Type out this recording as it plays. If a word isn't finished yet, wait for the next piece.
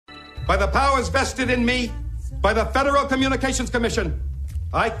by the powers vested in me by the Federal Communications Commission,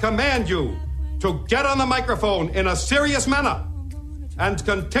 I command you to get on the microphone in a serious manner and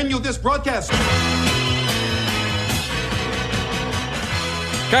continue this broadcast.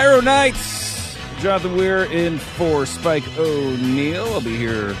 KIRO Nights, Jonathan Weir in for Spike O'Neill. I'll be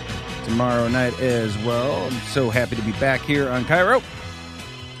here tomorrow night as well. I'm so happy to be back here on KIRO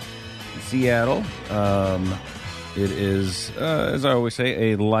in Seattle. It is, as I always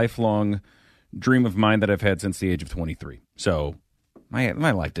say, a lifelong dream of mine that I've had since the age of 23. So my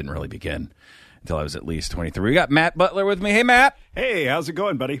life didn't really begin until I was at least 23. We got Matt Butler with me. Hey, Matt. Hey, how's it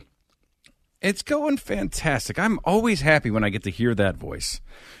going, buddy? It's going fantastic. I'm always happy when I get to hear that voice.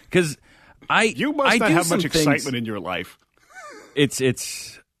 Because You must not have much excitement in your life.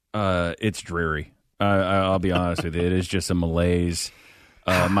 It's dreary. I'll be honest with you. It is just a malaise.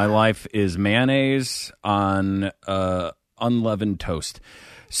 My life is mayonnaise on unleavened toast.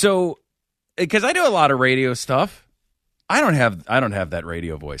 So, because I do a lot of radio stuff, I don't have that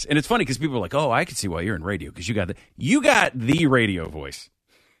radio voice. And it's funny because people are like, "Oh, I can see why you're in radio because you got the radio voice."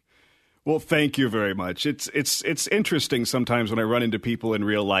 Well, thank you very much. It's interesting sometimes when I run into people in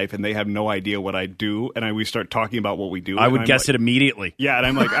real life and they have no idea what I do, and we start talking about what we do. I would guess it immediately. Yeah, and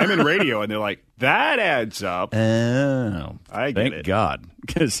I'm like, I'm in radio, and they're like, that adds up. Oh, I get it. Thank God,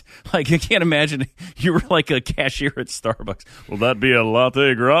 because I can't imagine you were like a cashier at Starbucks. Will that be a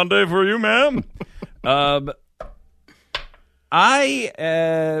latte grande for you, ma'am?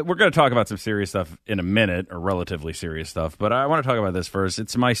 We're going to talk about some serious stuff in a minute, or relatively serious stuff, but I want to talk about this first.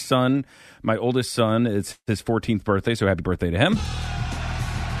 It's my son, my oldest son. It's his 14th birthday, so happy birthday to him.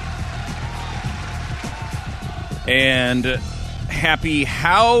 And happy,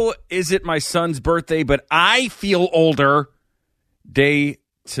 how is it my son's birthday, but I feel older day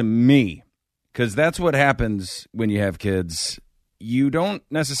to me? Because that's what happens when you have kids. You don't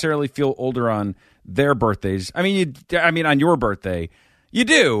necessarily feel older on their birthdays. I mean, on your birthday, you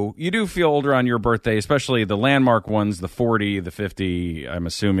do feel older on your birthday, especially the landmark ones, the 40, the 50. I'm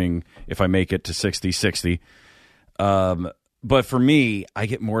assuming if I make it to 60. But for me, I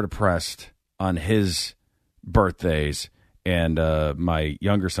get more depressed on his birthdays and my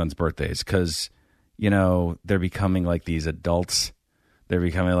younger son's birthdays because they're becoming like these adults. They're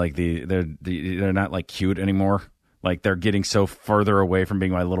becoming like they're not like cute anymore. Like, they're getting so further away from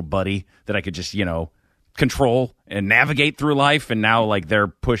being my little buddy that I could just, control and navigate through life. And now, like, they're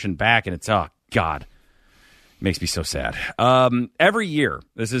pushing back, and it's, oh, God. Makes me so sad. Every year,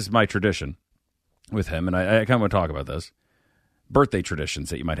 this is my tradition with him, and I kind of want to talk about this. Birthday traditions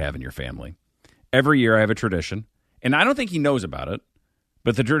that you might have in your family. Every year, I have a tradition, and I don't think he knows about it,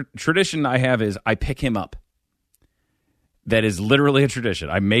 but the tradition I have is I pick him up. That is literally a tradition.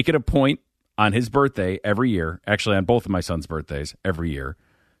 I make it a point on his birthday every year, actually on both of my son's birthdays every year,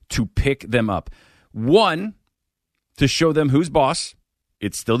 to pick them up. One, to show them who's boss.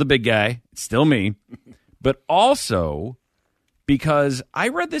 It's still the big guy. It's still me. But also because I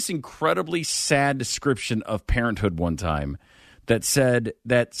read this incredibly sad description of parenthood one time that said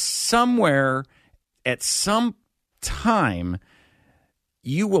that somewhere at some time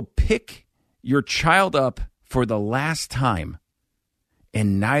you will pick your child up for the last time.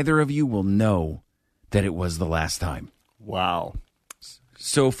 And neither of you will know that it was the last time. Wow.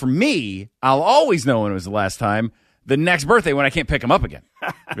 So for me, I'll always know when it was the last time. The next birthday when I can't pick him up again.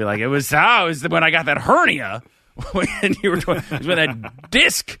 Be like, it was when I got that hernia. When that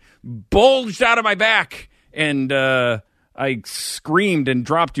disc bulged out of my back. And I screamed and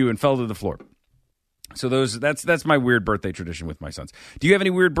dropped you and fell to the floor. So that's my weird birthday tradition with my sons. Do you have any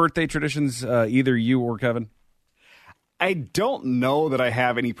weird birthday traditions, either you or Kevin? I don't know that I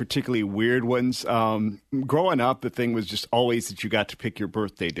have any particularly weird ones. Growing up, the thing was just always that you got to pick your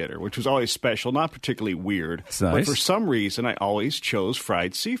birthday dinner, which was always special, not particularly weird. That's nice. But for some reason, I always chose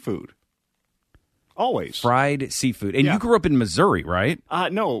fried seafood. Always. Fried seafood. And you grew up in Missouri, right?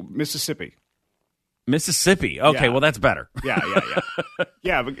 No, Mississippi. Mississippi. Okay, Yeah. well, that's better. Yeah.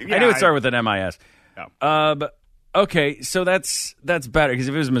 Yeah, but, I knew it started with an MIS. Yeah. But okay, so that's better because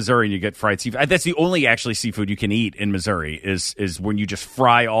if it was Missouri and you get fried seafood, that's the only actually seafood you can eat in Missouri is when you just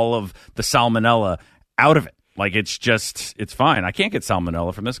fry all of the salmonella out of it. Like it's fine. I can't get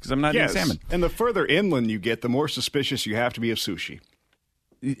salmonella from this because I'm not eating salmon. And the further inland you get, the more suspicious you have to be of sushi.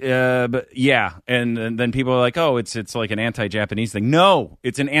 But yeah, and then people are like, oh, it's like an anti-Japanese thing. No,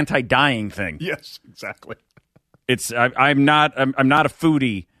 it's an anti-dying thing. Yes, exactly. I'm not a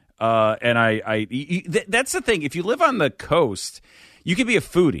foodie. And that's the thing. If you live on the coast, you can be a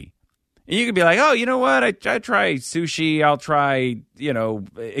foodie. And you can be like, oh, you know what? I try sushi. I'll try,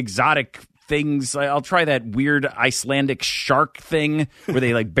 exotic things. I'll try that weird Icelandic shark thing where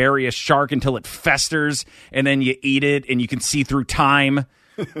they like bury a shark until it festers, and then you eat it, and you can see through time.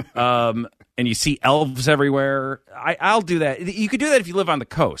 And you see elves everywhere. I'll do that. You could do that if you live on the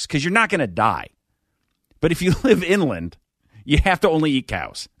coast because you're not going to die. But if you live inland, you have to only eat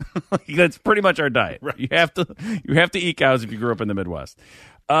cows. That's pretty much our diet. Right. You have to eat cows if you grew up in the Midwest.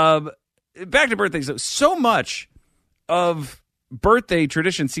 Back to birthdays. So much of birthday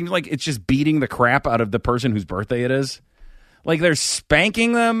tradition seems like it's just beating the crap out of the person whose birthday it is. Like there's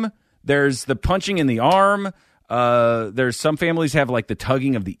spanking them. There's the punching in the arm. There's some families have like the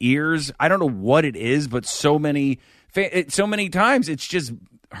tugging of the ears. I don't know what it is, but so many times it's just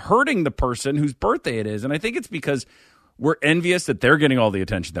hurting the person whose birthday it is. And I think it's because we're envious that they're getting all the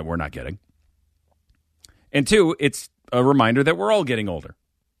attention that we're not getting. And two, it's a reminder that we're all getting older.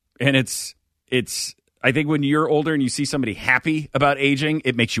 And it's I think when you're older and you see somebody happy about aging,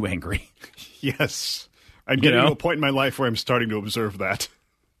 it makes you angry. Yes. I'm getting to a point in my life where I'm starting to observe that.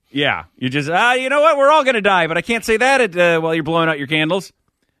 Yeah, you just, you know what? We're all going to die, but I can't say that while you're blowing out your candles.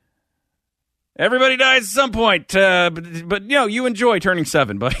 Everybody dies at some point, but you know, you enjoy turning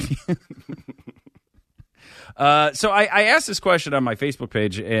 7, buddy. So I asked this question on my Facebook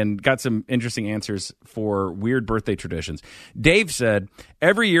page and got some interesting answers for weird birthday traditions. Dave said,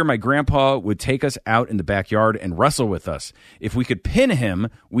 every year my grandpa would take us out in the backyard and wrestle with us. If we could pin him,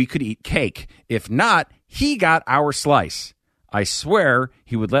 we could eat cake. If not, he got our slice. I swear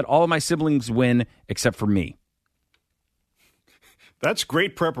he would let all of my siblings win except for me. That's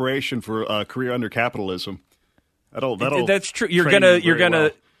great preparation for a career under capitalism. That's true. You're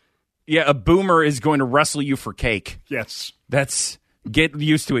gonna. Yeah, a boomer is going to wrestle you for cake. Yes. Get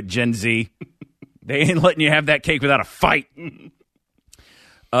used to it, Gen Z. They ain't letting you have that cake without a fight.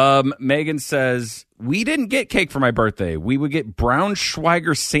 Megan says, we didn't get cake for my birthday. We would get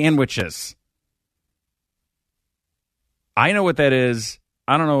Braunschweiger sandwiches. I know what that is.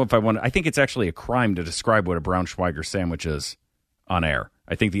 I don't know if I want to. I think it's actually a crime to describe what a Braunschweiger sandwich is on air.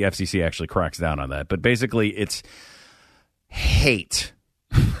 I think the FCC actually cracks down on that. But basically, it's hate.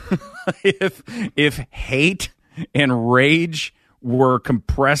 If hate and rage were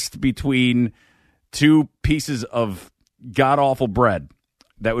compressed between two pieces of god-awful bread,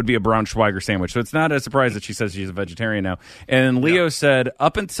 that would be a Braunschweiger sandwich. So it's not a surprise that she says she's a vegetarian now. And Leo said,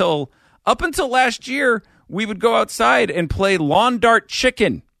 up until last year, we would go outside and play lawn dart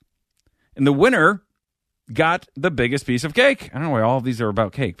chicken. And the winner got the biggest piece of cake. I don't know why all of these are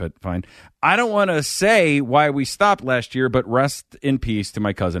about cake, but fine. I don't want to say why we stopped last year, but rest in peace to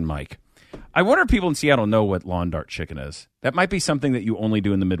my cousin Mike. I wonder if people in Seattle know what lawn dart chicken is. That might be something that you only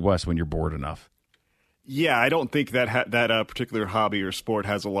do in the Midwest when you're bored enough. Yeah, I don't think that particular hobby or sport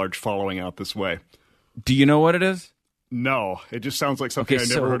has a large following out this way. Do you know what it is? No, it just sounds like something I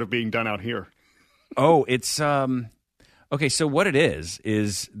never heard of being done out here. Oh, it's okay. So what it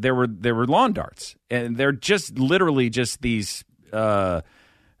is there were lawn darts, and they're just literally just these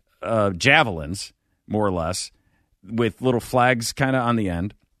javelins, more or less, with little flags kind of on the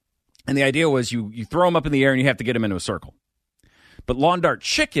end. And the idea was you throw them up in the air and you have to get them into a circle. But lawn dart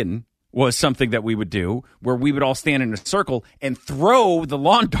chicken was something that we would do where we would all stand in a circle and throw the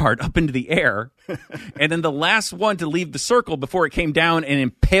lawn dart up into the air. And then the last one to leave the circle before it came down and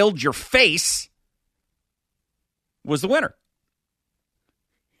impaled your face was the winner.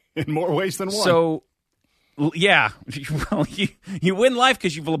 In more ways than one. So, yeah. Well, you win life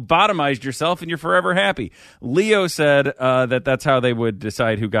because you've lobotomized yourself and you're forever happy. Leo said that's how they would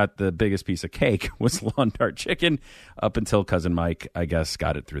decide who got the biggest piece of cake was lawn dart chicken up until Cousin Mike, I guess,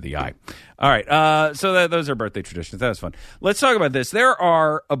 got it through the eye. All right. So those are birthday traditions. That was fun. Let's talk about this. There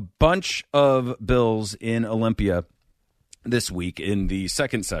are a bunch of bills in Olympia this week in the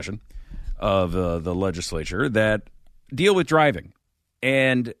second session of the legislature that deal with driving.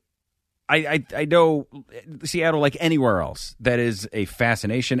 And I know Seattle, like anywhere else, that is a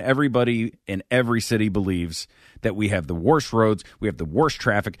fascination. Everybody in every city believes that we have the worst roads, we have the worst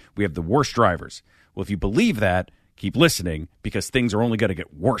traffic, we have the worst drivers. Well, if you believe that, keep listening because things are only going to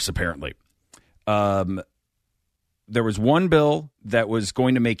get worse, apparently. There was one bill that was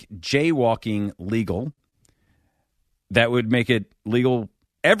going to make jaywalking legal that would make it legal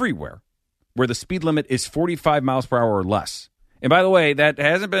everywhere where the speed limit is 45 miles per hour or less. And by the way, that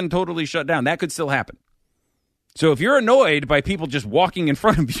hasn't been totally shut down. That could still happen. So if you're annoyed by people just walking in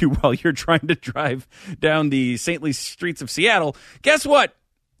front of you while you're trying to drive down the saintly streets of Seattle, guess what?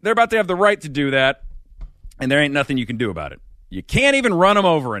 They're about to have the right to do that, and there ain't nothing you can do about it. You can't even run them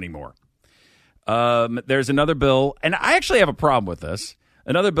over anymore. There's another bill, and I actually have a problem with this.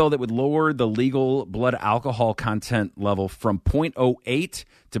 Another bill that would lower the legal blood alcohol content level from 0.08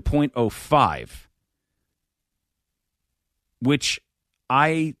 to 0.05, which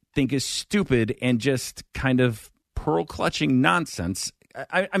I think is stupid and just kind of pearl-clutching nonsense.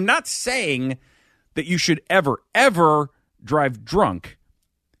 I'm not saying that you should ever drive drunk,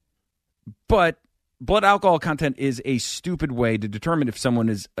 but blood alcohol content is a stupid way to determine if someone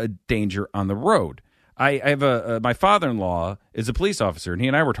is a danger on the road. I have my father-in-law is a police officer, and he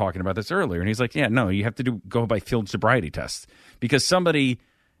and I were talking about this earlier, and he's like, yeah, no, you have to go by field sobriety tests because somebody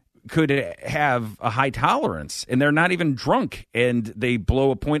could have a high tolerance, and they're not even drunk, and they blow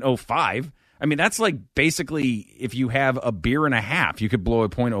a 0.05. I mean, that's like basically if you have a beer and a half, you could blow a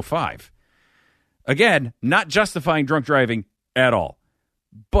 0.05. Again, not justifying drunk driving at all,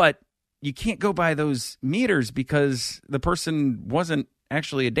 but you can't go by those meters because the person wasn't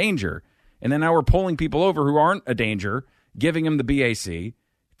actually a danger. And then now we're pulling people over who aren't a danger, giving them the BAC,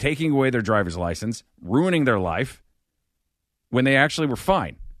 taking away their driver's license, ruining their life when they actually were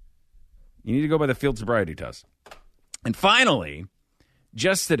fine. You need to go by the field sobriety test. And finally,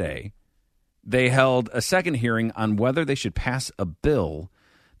 just today, they held a second hearing on whether they should pass a bill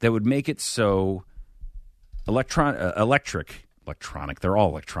that would make it so electronic, they're all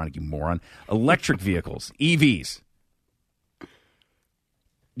electronic, you moron, electric vehicles, EVs,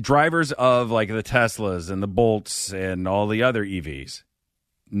 drivers of like the Teslas and the Bolts and all the other EVs,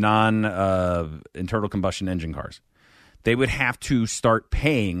 non-internal combustion engine cars, they would have to start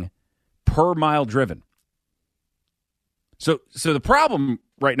paying per mile driven. So the problem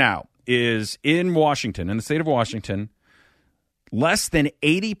right now is in Washington, in the state of Washington, less than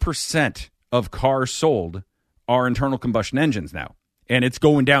 80% of cars sold are internal combustion engines now. And it's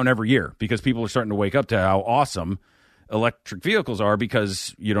going down every year because people are starting to wake up to how awesome electric vehicles are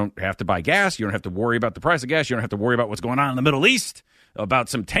because you don't have to buy gas. You don't have to worry about the price of gas. You don't have to worry about what's going on in the Middle East, about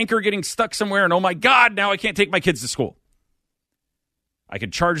some tanker getting stuck somewhere. And oh my God, now I can't take my kids to school. I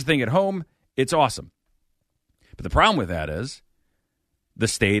can charge the thing at home. It's awesome. But the problem with that is the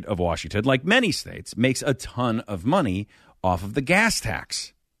state of Washington, like many states, makes a ton of money off of the gas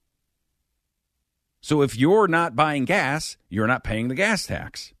tax. So if you're not buying gas, you're not paying the gas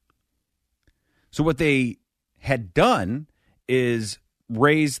tax. So what they had done is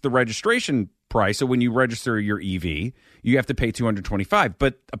raise the registration price. So when you register your EV, you have to pay $225.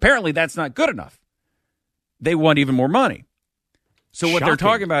 But apparently that's not good enough. They want even more money. So what they're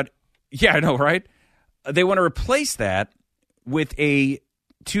talking about, yeah, I know, right? They want to replace that with a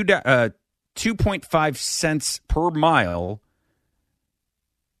 2.5 cents per mile,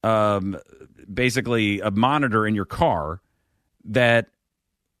 basically a monitor in your car that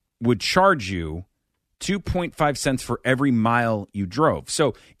would charge you 2.5 cents for every mile you drove.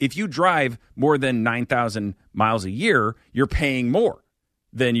 So if you drive more than 9,000 miles a year, you're paying more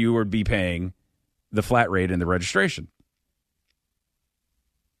than you would be paying the flat rate in the registration.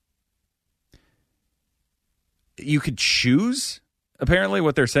 You could choose, apparently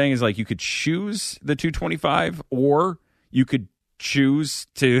what they're saying is like you could choose the 225 or you could choose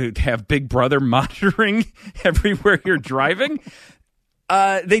to have Big Brother monitoring everywhere you're driving.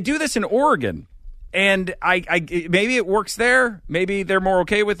 They do this in Oregon. And I maybe it works there. Maybe they're more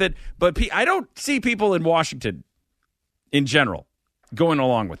okay with it. But I don't see people in Washington in general going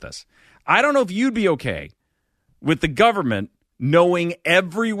along with this. I don't know if you'd be okay with the government knowing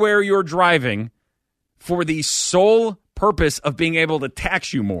everywhere you're driving for the sole purpose of being able to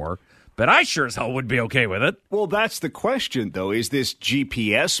tax you more. But I sure as hell would be okay with it. Well, that's the question, though. Is this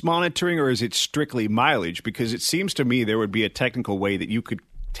GPS monitoring or is it strictly mileage? Because it seems to me there would be a technical way that you could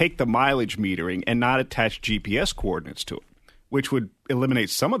take the mileage metering and not attach GPS coordinates to it, which would eliminate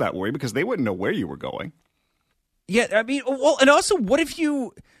some of that worry because they wouldn't know where you were going. Yeah, I mean, well, and also, what if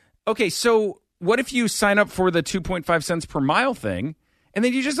you sign up for the 2.5 cents per mile thing and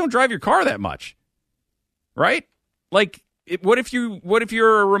then you just don't drive your car that much, right? Like, what if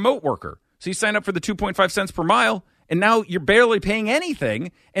you're a remote worker? So you sign up for the 2.5 cents per mile and now you're barely paying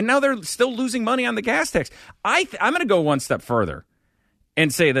anything and now they're still losing money on the gas tax. I'm going to go one step further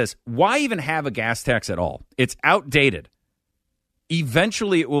and say this. Why even have a gas tax at all? It's outdated.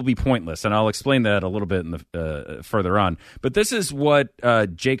 Eventually, it will be pointless, and I'll explain that a little bit in the further on. But this is what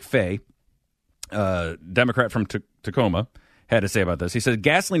Jake Fay, Democrat from Tacoma, had to say about this. He said,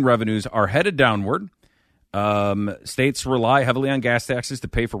 gasoline revenues are headed downward. States rely heavily on gas taxes to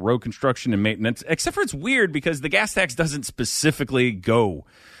pay for road construction and maintenance, except for it's weird because the gas tax doesn't specifically go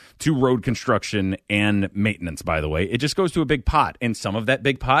to road construction and maintenance, by the way. It just goes to a big pot, and some of that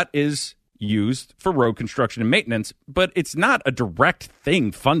big pot is used for road construction and maintenance, but it's not a direct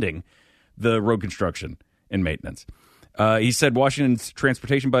thing funding the road construction and maintenance. He said Washington's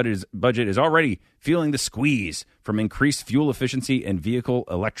transportation budget is already feeling the squeeze from increased fuel efficiency and vehicle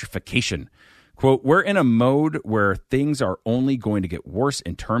electrification. Quote, we're in a mode where things are only going to get worse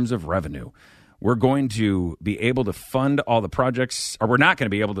in terms of revenue. We're going to be able to fund all the projects, or we're not going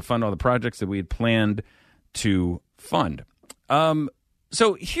to be able to fund all the projects that we had planned to fund.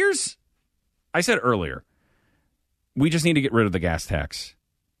 So here's, I said earlier, we just need to get rid of the gas tax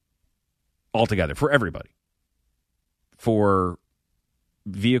altogether for everybody. For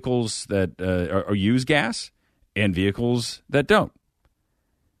vehicles that use gas and vehicles that don't.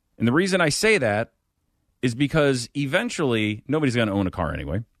 And the reason I say that is because eventually nobody's going to own a car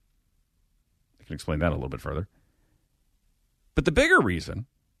anyway. I can explain that a little bit further. But the bigger reason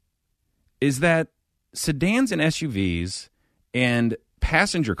is that sedans and SUVs and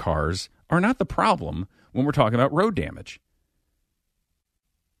passenger cars are not the problem when we're talking about road damage.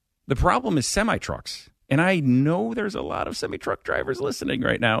 The problem is semi-trucks. And I know there's a lot of semi-truck drivers listening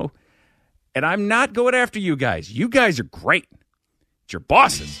right now. And I'm not going after you guys. You guys are great. It's your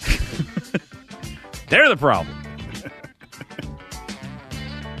bosses. They're the problem.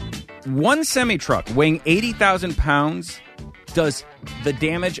 One semi-truck weighing 80,000 pounds does the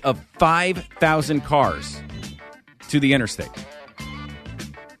damage of 5,000 cars to the interstate.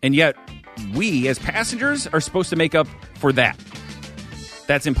 And yet, we as passengers are supposed to make up for that.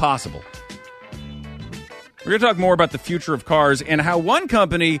 That's impossible. We're going to talk more about the future of cars and how one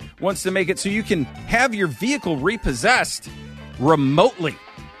company wants to make it so you can have your vehicle repossessed remotely.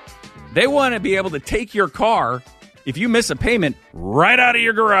 They want to be able to take your car, if you miss a payment, right out of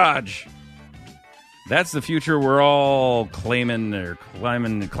your garage. That's the future we're all clamoring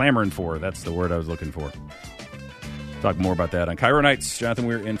for. That's the word I was looking for. Talk more about that on Cairo Nights. Jonathan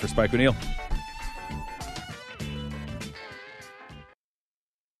Weir in for Spike O'Neill.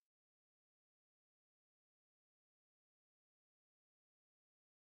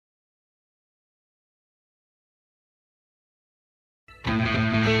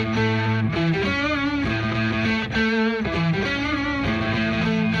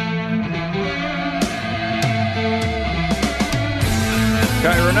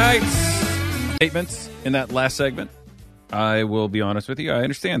 Cairo Nights statements in that last segment. I will be honest with you. I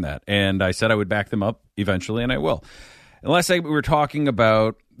understand that. And I said I would back them up eventually, and I will. In the last segment, we were talking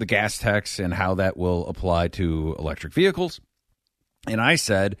about the gas tax and how that will apply to electric vehicles. And I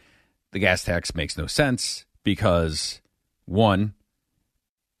said the gas tax makes no sense because, one,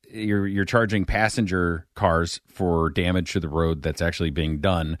 you're charging passenger cars for damage to the road that's actually being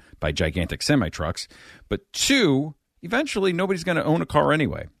done by gigantic semi-trucks. But two, eventually nobody's going to own a car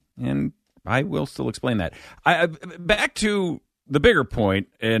anyway. And I will still explain that. Back to the bigger point,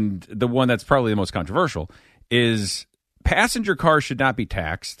 and the one that's probably the most controversial, is passenger cars should not be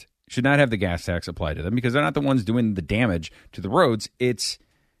taxed, should not have the gas tax applied to them, because they're not the ones doing the damage to the roads. It's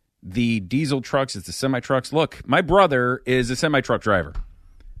the diesel trucks, it's the semi-trucks. Look, my brother is a semi-truck driver.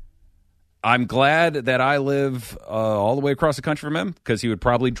 I'm glad that I live all the way across the country from him, because he would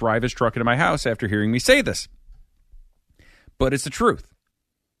probably drive his truck into my house after hearing me say this. But it's the truth.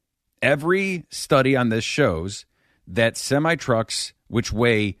 Every study on this shows that semi-trucks, which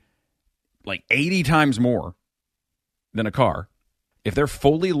weigh like 80 times more than a car, if they're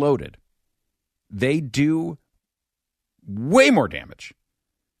fully loaded, they do way more damage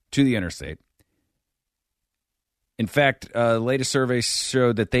to the interstate. In fact, latest surveys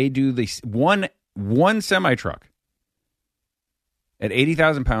showed that they do the one semi-truck at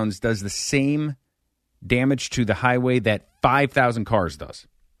 80,000 pounds does the same damage to the highway that 5,000 cars does.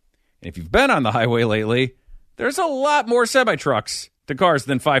 And if you've been on the highway lately, there's a lot more semi-trucks to cars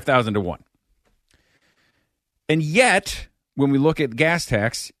than 5,000 to 1. And yet, when we look at gas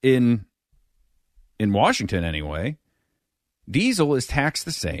tax in Washington anyway, diesel is taxed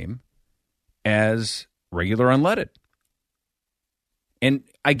the same as regular unleaded. And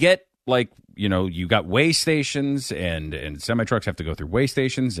I get, like, you know, you got weigh stations and semi-trucks have to go through weigh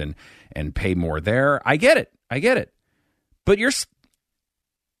stations and pay more there. I get it. But you're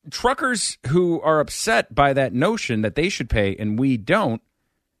truckers who are upset by that notion that they should pay and we don't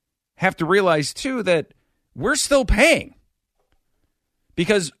have to realize, too, that we're still paying.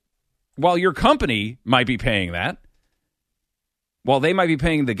 Because while your company might be paying that, while they might be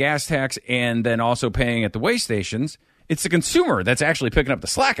paying the gas tax and then also paying at the weigh stations, it's the consumer that's actually picking up the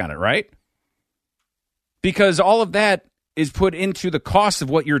slack on it, right? Because all of that is put into the cost of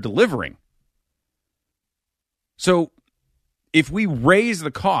what you're delivering. So if we raise the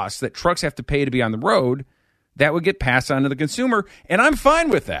cost that trucks have to pay to be on the road, that would get passed on to the consumer, and I'm fine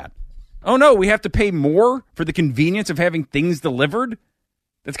with that. Oh, no, we have to pay more for the convenience of having things delivered?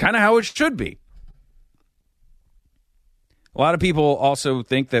 That's kind of how it should be. A lot of people also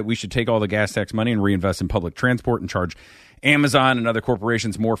think that we should take all the gas tax money and reinvest in public transport and charge Amazon and other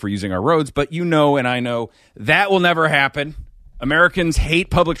corporations more for using our roads. But you know, and I know, that will never happen. Americans hate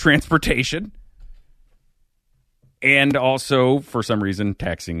public transportation. And also, for some reason,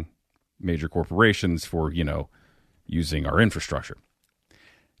 taxing major corporations for, using our infrastructure.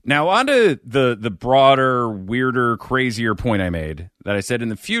 Now, on to the broader, weirder, crazier point I made, that I said in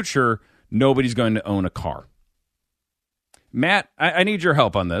the future, nobody's going to own a car. Matt, I need your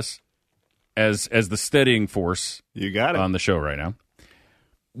help on this as the steadying force you got it on the show right now.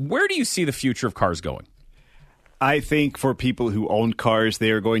 Where do you see the future of cars going? I think for people who own cars, they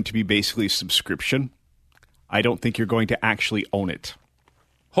are going to be basically subscription. I don't think you're going to actually own it.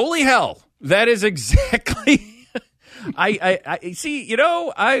 Holy hell. That is exactly... I see,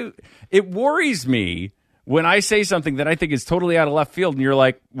 it worries me when I say something that I think is totally out of left field, and you're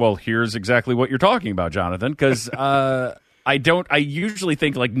like, well, here's exactly what you're talking about, Jonathan, because I usually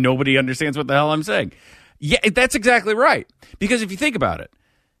think like nobody understands what the hell I'm saying. Yeah, that's exactly right. Because if you think about it,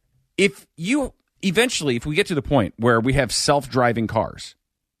 if we get to the point where we have self-driving cars,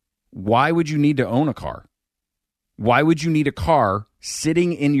 why would you need to own a car? Why would you need a car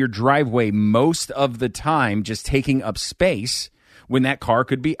sitting in your driveway most of the time, just taking up space, when that car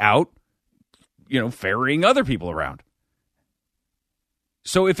could be out, ferrying other people around?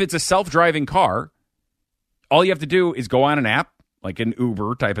 So if it's a self-driving car, all you have to do is go on an app, like an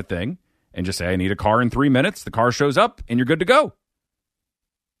Uber type of thing, and just say, I need a car in 3 minutes. The car shows up, and you're good to go.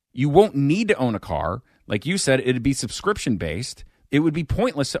 You won't need to own a car. Like you said, it'd be subscription-based. It would be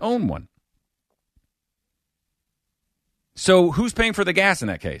pointless to own one. So who's paying for the gas in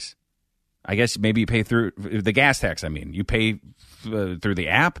that case? I guess maybe you pay through the gas tax. You pay through the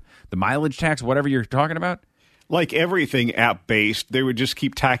app, the mileage tax, whatever you're talking about. Like everything app-based, they would just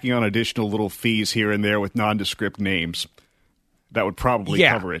keep tacking on additional little fees here and there with nondescript names. That would probably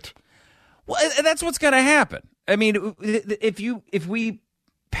cover it. Well, that's what's going to happen. If we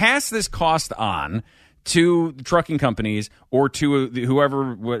pass this cost on to trucking companies or to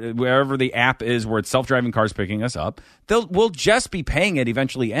wherever the app is where it's self-driving cars picking us up, we'll just be paying it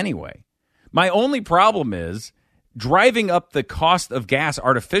eventually anyway. My only problem is driving up the cost of gas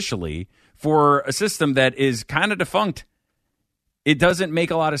artificially for a system that is kind of defunct. It doesn't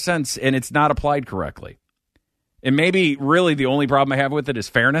make a lot of sense, and it's not applied correctly. And maybe really the only problem I have with it is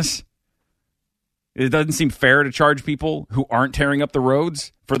fairness. It doesn't seem fair to charge people who aren't tearing up the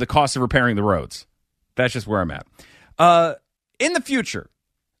roads for the cost of repairing the roads. That's just where I'm at. In the future,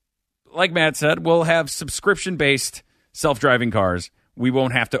 like Matt said, we'll have subscription-based self-driving cars. We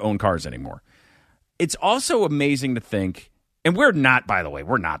won't have to own cars anymore. It's also amazing to think, and we're not, by the way,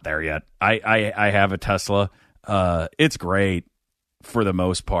 we're not there yet. I have a Tesla. It's great for the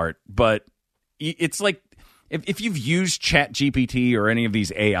most part, but it's like if you've used ChatGPT or any of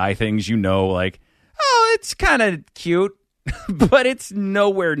these AI things, it's kind of cute, but it's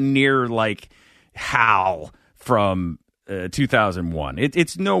nowhere near like HAL from 2001.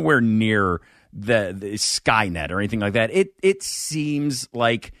 It's nowhere near the Skynet or anything like that. It seems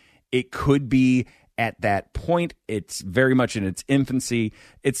like it could be at that point. It's very much in its infancy.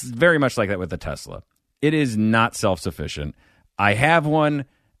 It's very much like that with the Tesla. It is not self-sufficient. I have one.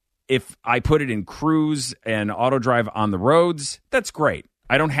 If I put it in cruise and auto drive on the roads, that's great.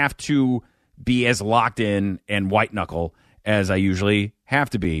 I don't have to be as locked in and white knuckle as I usually have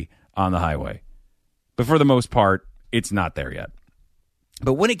to be on the highway. But for the most part, it's not there yet.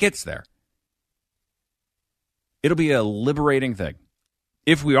 But when it gets there, it'll be a liberating thing.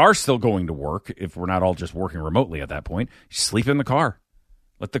 If we are still going to work, if we're not all just working remotely at that point, sleep in the car.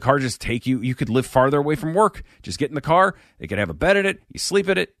 Let the car just take you. You could live farther away from work. Just get in the car. It could have a bed in it. You sleep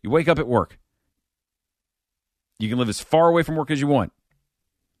in it. You wake up at work. You can live as far away from work as you want.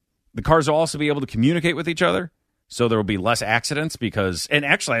 The cars will also be able to communicate with each other, so there will be less accidents and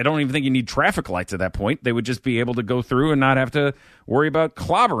actually, I don't even think you need traffic lights at that point. They would just be able to go through and not have to worry about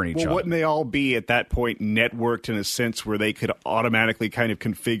clobbering each other. Wouldn't they all be at that point networked in a sense where they could automatically kind of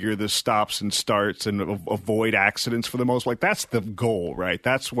configure the stops and starts and avoid accidents for the most part? Like, that's the goal, right?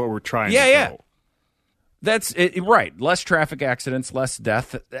 That's what we're trying to go. Yeah. That's it, right. Less traffic accidents, less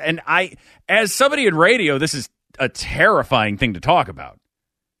death. And as somebody in radio, this is a terrifying thing to talk about.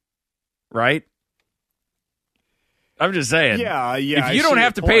 Right? I'm just saying. Yeah. If you don't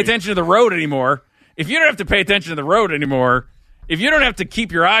have to pay attention to the road anymore, if you don't have to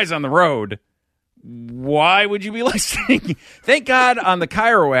keep your eyes on the road, why would you be listening? Thank God on the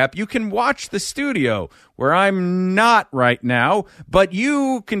Cairo app, you can watch the studio where I'm not right now, but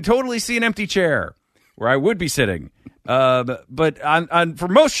you can totally see an empty chair where I would be sitting But for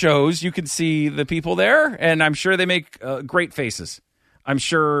most shows, you can see the people there, and I'm sure they make great faces. I'm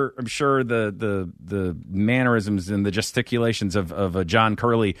sure the mannerisms and the gesticulations of a John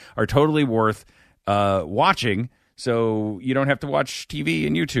Curley are totally worth watching. So you don't have to watch TV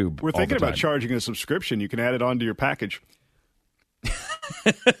and YouTube. We're thinking about charging a subscription. You can add it onto your package.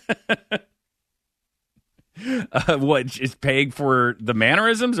 What is paying for the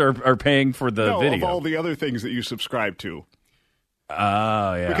mannerisms or paying for the video? Of all the other things that you subscribe to.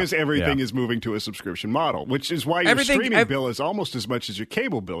 Oh, yeah. Because everything is moving to a subscription model, which is why your streaming bill is almost as much as your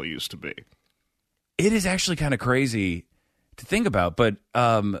cable bill used to be. It is actually kind of crazy to think about, but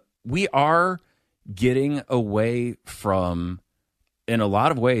we are getting away from, in a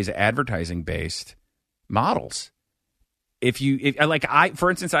lot of ways, advertising-based models. For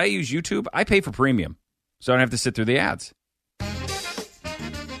instance, I use YouTube. I pay for premium, so I don't have to sit through the ads.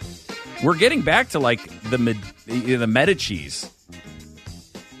 We're getting back to like the Medicis.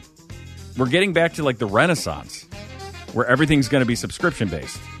 We're getting back to like the Renaissance, where everything's going to be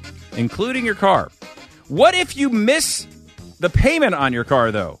subscription-based, including your car. What if you miss the payment on your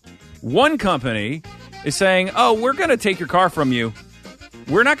car, though? One company is saying, oh, we're going to take your car from you.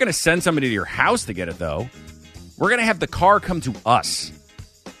 We're not going to send somebody to your house to get it, though. We're going to have the car come to us.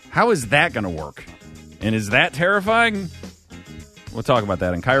 How is that going to work? And is that terrifying? We'll talk about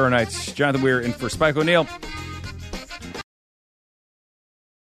that in Cairo Nights. Jonathan Weir in for Spike O'Neill.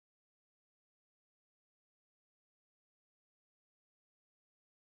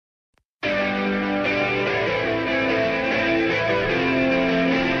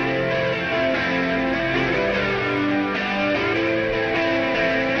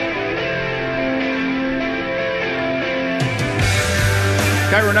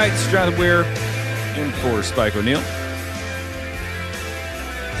 Cairo Nights, Jonathan Weir in for Spike O'Neill.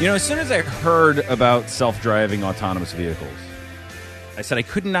 You know, as soon as I heard about self-driving autonomous vehicles, I said I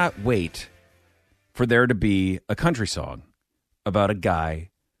could not wait for there to be a country song about a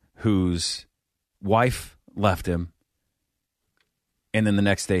guy whose wife left him, and then the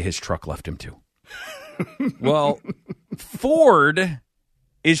next day his truck left him too. Well, Ford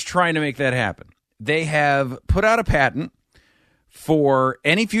is trying to make that happen. They have put out a patent for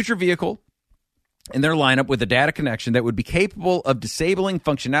any future vehicle in their lineup with a data connection that would be capable of disabling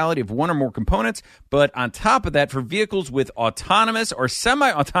functionality of one or more components, but on top of that, for vehicles with autonomous or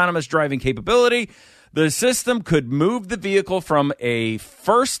semi-autonomous driving capability, the system could move the vehicle from a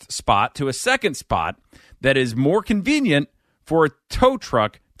first spot to a second spot that is more convenient for a tow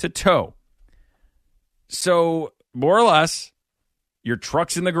truck to tow. So, more or less, your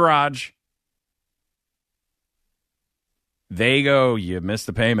truck's in the garage. They go, you missed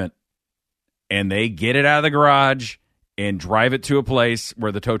the payment. And they get it out of the garage and drive it to a place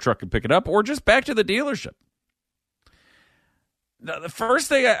where the tow truck can pick it up or just back to the dealership. Now, the first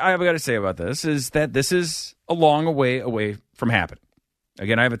thing I've got to say about this is that this is a long way away from happening.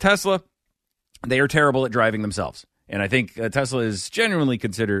 Again, I have a Tesla. They are terrible at driving themselves. And I think Tesla is generally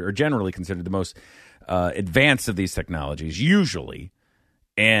considered the most advanced of these technologies, usually.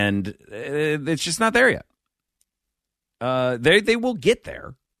 And it's just not there yet. They will get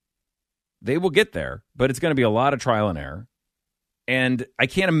there. They will get there, but it's going to be a lot of trial and error. And I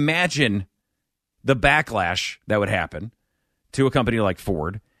can't imagine the backlash that would happen to a company like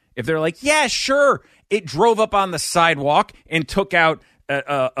Ford if they're like, yeah, sure, it drove up on the sidewalk and took out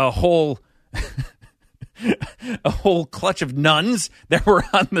a whole a whole clutch of nuns that were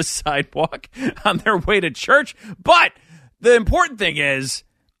on the sidewalk on their way to church. But the important thing is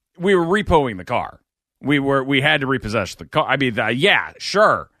we were repoing the car. We had to repossess the car. I mean, yeah,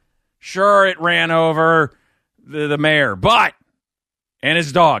 sure, it ran over the mayor, and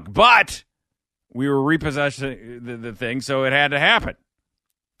his dog, but we were repossessing the thing, so it had to happen.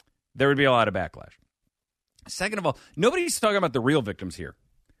 There would be a lot of backlash. Second of all, nobody's talking about the real victims here,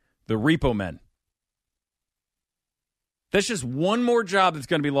 the repo men. That's just one more job that's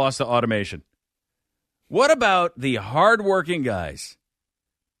going to be lost to automation. What about the hardworking guys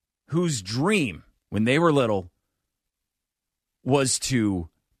whose dream when they were little was to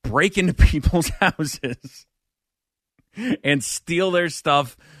break into people's houses and steal their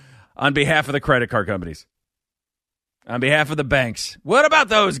stuff on behalf of the credit card companies, on behalf of the banks? What about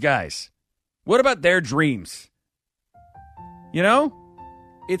those guys? What about their dreams? You know,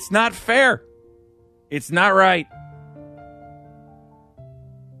 it's not fair. It's not right.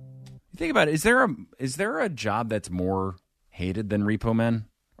 Think about it. Is there a job that's more hated than repo men?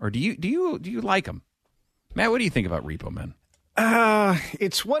 Or do you like them? Matt, what do you think about repo men?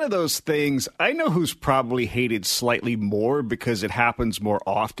 It's one of those things. I know who's probably hated slightly more because it happens more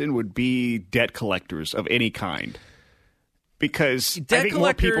often would be debt collectors of any kind. Because Debt I think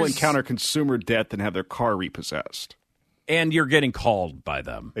more people collectors- encounter consumer debt than have their car repossessed. And you're getting called by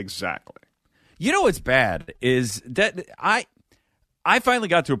them. Exactly. You know what's bad is that I finally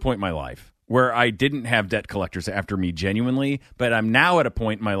got to a point in my life where I didn't have debt collectors after me genuinely, but I'm now at a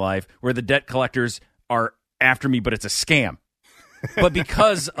point in my life where the debt collectors are after me, but it's a scam. But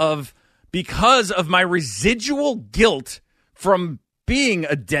because of my residual guilt from being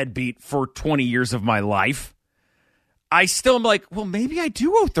a deadbeat for 20 years of my life, I still am like, well, maybe I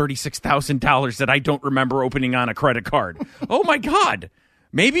do owe $36,000 that I don't remember opening on a credit card. Oh my God.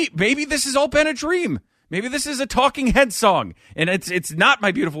 Maybe this has all been a dream. Maybe this is a Talking Head song, and it's not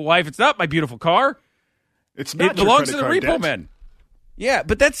My Beautiful Wife. It's not my beautiful car. It's not It belongs to your the credit repo card men. Yeah,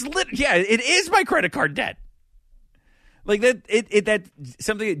 but that's it is my credit card debt. Like that, that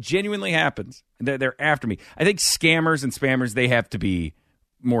something that genuinely happens. They're after me. I think scammers and spammers, they have to be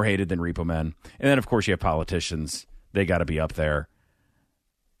more hated than repo men. And then of course you have politicians. They got to be up there.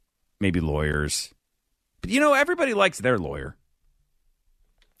 Maybe lawyers, but everybody likes their lawyer.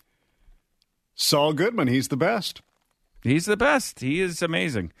 Saul Goodman, he's the best. He's the best. He is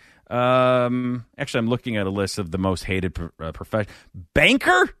amazing. Actually, I'm looking at a list of the most hated profession.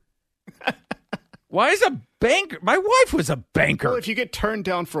 Banker? Why is a banker? My wife was a banker. Well, if you get turned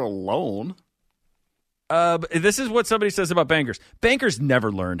down for a loan. This is what somebody says about bankers. Bankers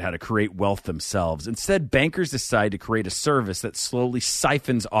never learned how to create wealth themselves. Instead, bankers decide to create a service that slowly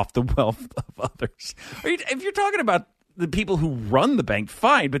siphons off the wealth of others. If you're talking about the people who run the bank,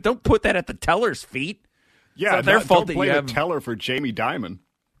 fine, but don't put that at the teller's feet. Yeah, it's not their fault don't that you blame have the teller for Jamie Dimon.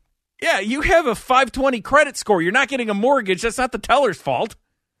 Yeah, you have a 520 credit score. You're not getting a mortgage. That's not the teller's fault.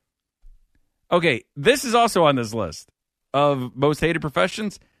 Okay, this is also on this list of most hated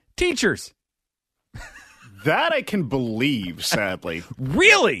professions. Teachers. That I can believe, sadly.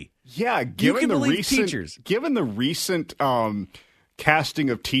 Really? Yeah, given the recent casting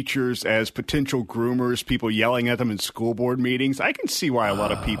of teachers as potential groomers, people yelling at them in school board meetings, I can see why a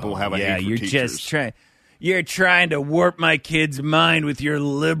lot of people have a hate for teachers. You're trying to warp my kid's mind with your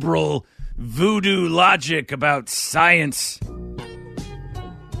liberal voodoo logic about science.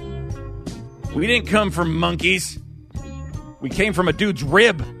 We didn't come from monkeys. We came from a dude's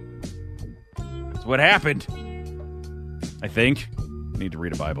rib. That's what happened. I think. Need to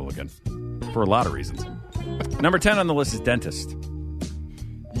read a Bible again. For a lot of reasons. Number 10 on the list is dentist.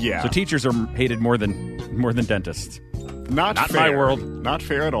 Yeah. So teachers are hated more than dentists. Not fair. My world. Not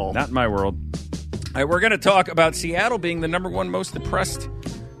fair at all. Not in my world. All right, we're going to talk about Seattle being the number one most depressed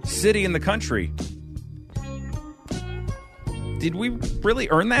city in the country. Did we really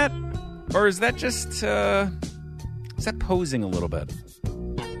earn that? Or is that just, is that posing a little bit?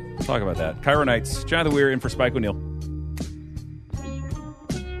 We'll talk about that. Cairo Nights, Jonathan Weir in for Spike O'Neill.